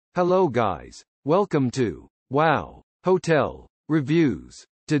Hello guys. Welcome to Wow Hotel Reviews.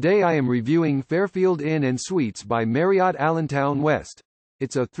 Today I am reviewing Fairfield Inn Suites by Marriott Allentown West.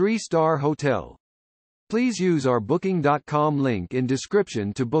 It's a 3-star hotel. Please use our booking.com link in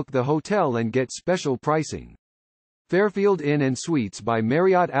description to book the hotel and get special pricing. Fairfield Inn Suites by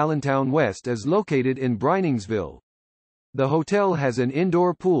Marriott Allentown West is located in Breinigsville. The hotel has an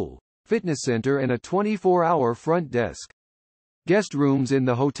indoor pool, fitness center and a 24-hour front desk. Guest rooms in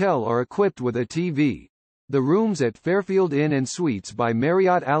the hotel are equipped with a TV. The rooms at Fairfield Inn Suites by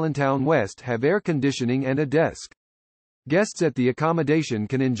Marriott Allentown West have air conditioning and a desk. Guests at the accommodation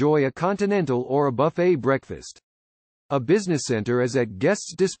can enjoy a continental or a buffet breakfast. A business center is at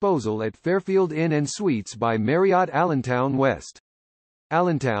guests' disposal at Fairfield Inn Suites by Marriott Allentown West.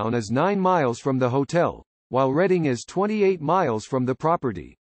 Allentown is 9 miles from the hotel, while Reading is 28 miles from the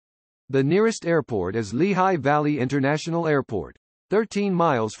property. The nearest airport is Lehigh Valley International Airport, 13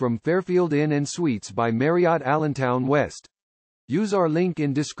 miles from Fairfield Inn Suites by Marriott Allentown West. Use our link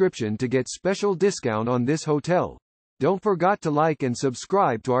in description to get special discount on this hotel. Don't forget to like and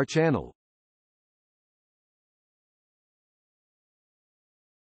subscribe to our channel.